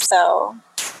lot. So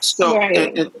no,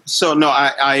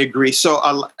 I agree. So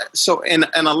in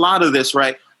a lot of this,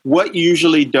 right? What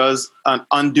usually does a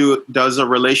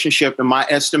relationship, in my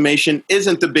estimation,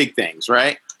 isn't the big things,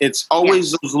 right? It's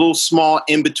always those little small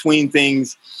in between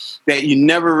things that you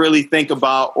never really think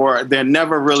about, or they're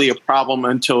never really a problem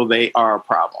until they are a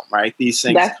problem, right? These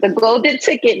things. That's the golden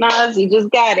ticket, Nas. You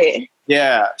just got it.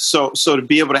 Yeah. So to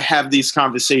be able to have these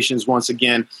conversations once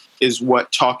again is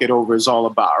what Talk It Over is all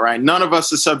about, right? None of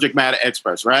us are subject matter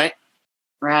experts, right?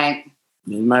 Right.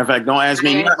 As a matter of fact, don't ask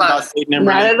me nothing about dating and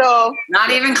Not at all. Not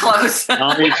even close. Don't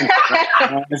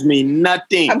ask me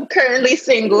nothing. I'm currently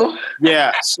single.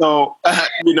 Yeah. So,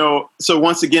 so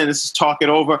once again, this is Talk It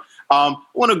Over. I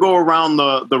want to go around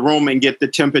the room and get the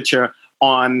temperature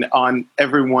on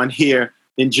everyone here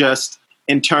in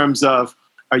terms of,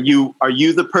 are you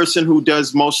the person who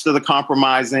does most of the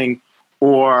compromising,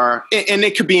 and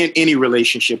it could be in any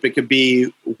relationship. It could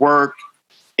be work.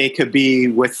 It could be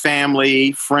with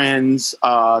family, friends,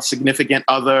 significant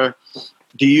other.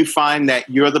 Do you find that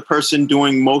you're the person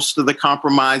doing most of the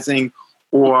compromising,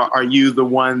 or are you the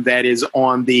one that is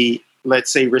on the, let's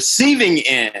say, receiving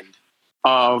end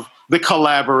of the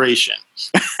collaboration,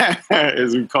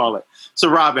 as we call it? So,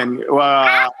 Robin,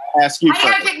 I'll ask you first. Why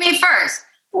you gotta pick me first?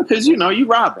 Because you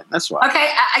Robin. That's why.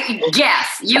 Okay,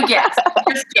 guess. You guess.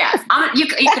 Just guess. You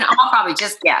can all probably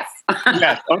just guess.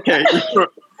 Yes. Okay.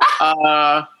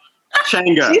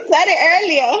 Changa. She said it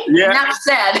earlier. Yeah. Enough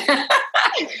said.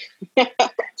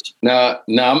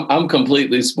 No, I'm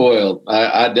completely spoiled.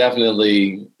 I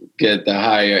definitely get the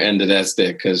higher end of that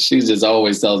stick because she just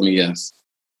always tells me yes.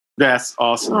 That's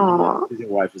awesome. Aww. Your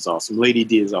wife is awesome. Lady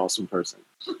D is an awesome person.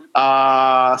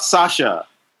 Sasha.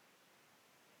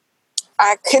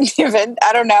 I couldn't even.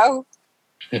 I don't know.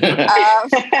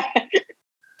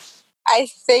 I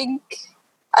think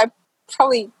I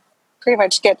probably pretty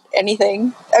much get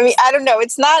anything. I mean, I don't know.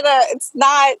 It's not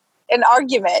an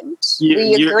argument.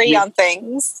 We agree on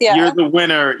things. Yeah. You're the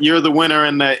winner. You're the winner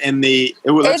in the.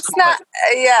 It's not.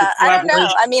 Yeah. I don't know.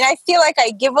 I mean, I feel like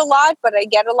I give a lot, but I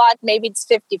get a lot. Maybe it's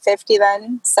 50-50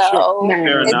 then. So sure.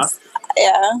 Fair enough.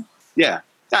 Yeah. Yeah.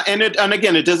 And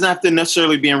again, it doesn't have to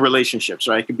necessarily be in relationships,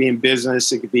 right? It could be in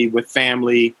business. It could be with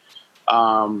family.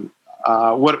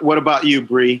 What about you,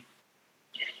 Bree?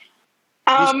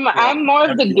 I'm more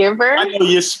of the giver. I know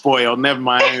you're spoiled. Never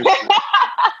mind.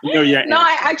 No,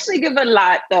 I actually give a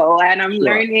lot though, and I'm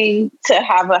learning to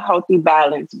have a healthy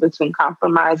balance between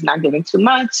compromise, not giving too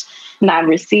much, not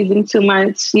receiving too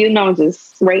much.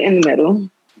 Just right in the middle.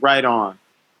 Right on.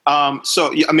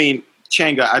 So I mean,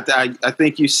 Changa, I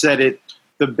think you said it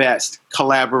the best.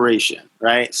 Collaboration,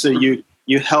 right? So you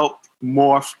help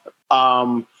morph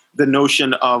the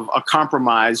notion of a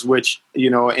compromise, which,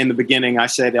 in the beginning I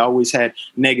said always had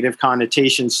negative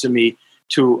connotations to me,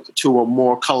 to a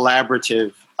more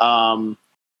collaborative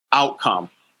outcome.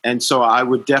 And so I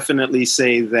would definitely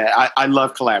say that I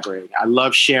love collaborating. I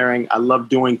love sharing. I love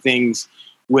doing things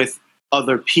with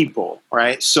other people,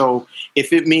 right? So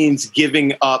if it means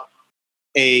giving up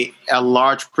a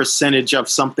large percentage of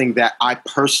something that I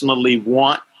personally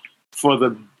want for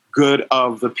the good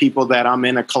of the people that I'm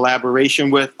in a collaboration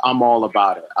with, I'm all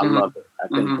about it. I love it. I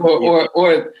think,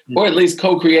 or at least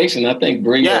co-creation. I think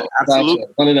Bree, absolutely.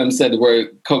 One of them said the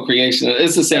word co-creation.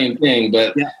 It's the same thing,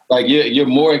 but like you're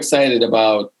more excited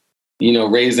about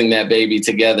raising that baby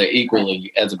together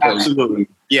equally as opposed to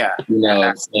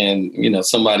and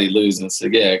somebody losing. So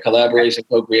collaboration,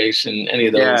 co-creation, any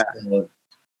of those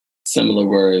similar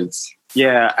words.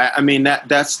 Yeah, I mean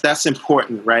that's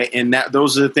important, right? And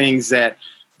those are the things that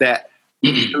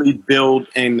really build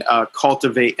and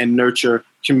cultivate and nurture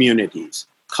communities,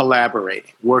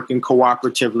 collaborating, working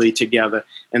cooperatively together.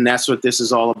 And that's what this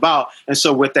is all about. And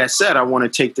so with that said, I want to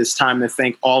take this time to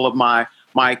thank all of my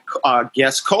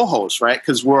guest co-hosts, right?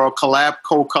 Because we're all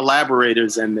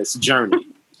co-collaborators in this journey,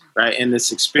 right? In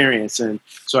this experience. And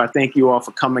so I thank you all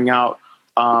for coming out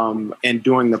and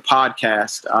doing the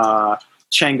podcast.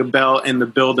 Changa Bell in the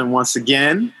building once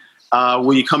again.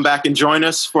 Will you come back and join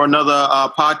us for another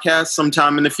podcast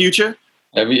sometime in the future?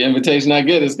 Every invitation I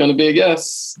get is going to be a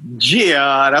yes.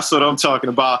 Yeah, that's what I'm talking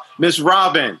about. Miss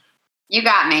Robin. You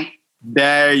got me.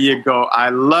 There you go. I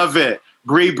love it.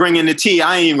 Bree bringing the tea.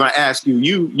 I ain't even going to ask you.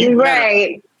 You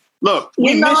right. Look,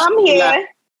 I'm here.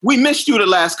 We missed you the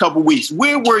last couple weeks.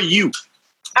 Where were you?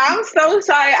 I'm so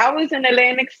sorry. I was in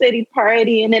Atlantic City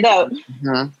partying it up.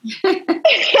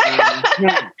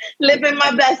 Living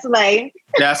my best life.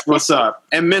 That's what's up.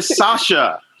 And Miss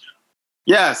Sasha.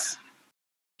 Yes.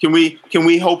 Can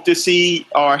we hope to see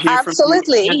or hear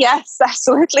absolutely. From you? Yes,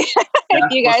 absolutely.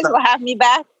 If you guys will have me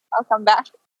back, I'll come back.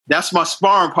 That's my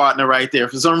sparring partner right there.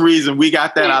 For some reason, we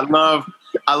got that.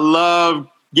 I love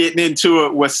getting into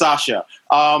it with Sasha.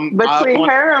 Between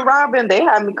her and Robin, they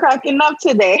had me cracking up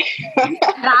today.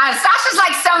 Sasha's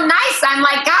like so nice. I'm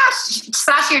like, gosh,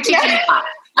 Sasha, you're teaching me a lot.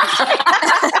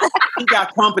 She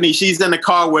got company. She's in the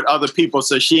car with other people,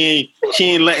 so she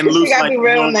ain't letting loose. She got me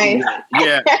real nice.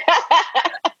 Yeah.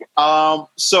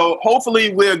 So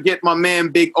hopefully we'll get my man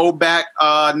Big O back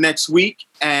next week,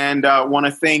 and want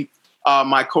to thank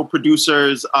my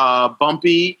co-producers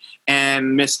Bumpy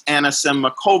and Miss Anna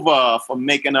Semakova for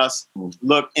making us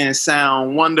look and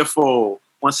sound wonderful.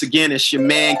 Once again, it's your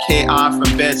man K.I.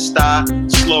 from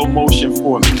Bed-Stuy. Slow motion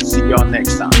for me. See y'all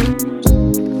next time.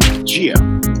 Gia.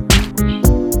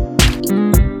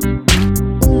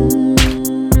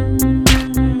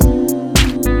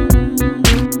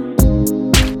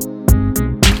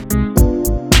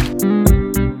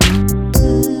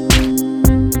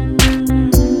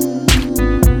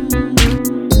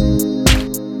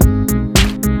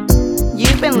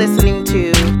 Listening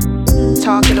to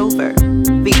Talk It Over,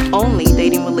 the only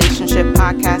dating relationship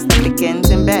podcast that begins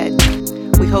in bed.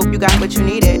 We hope you got what you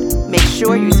needed. Make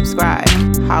sure you subscribe.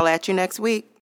 Holla at you next week.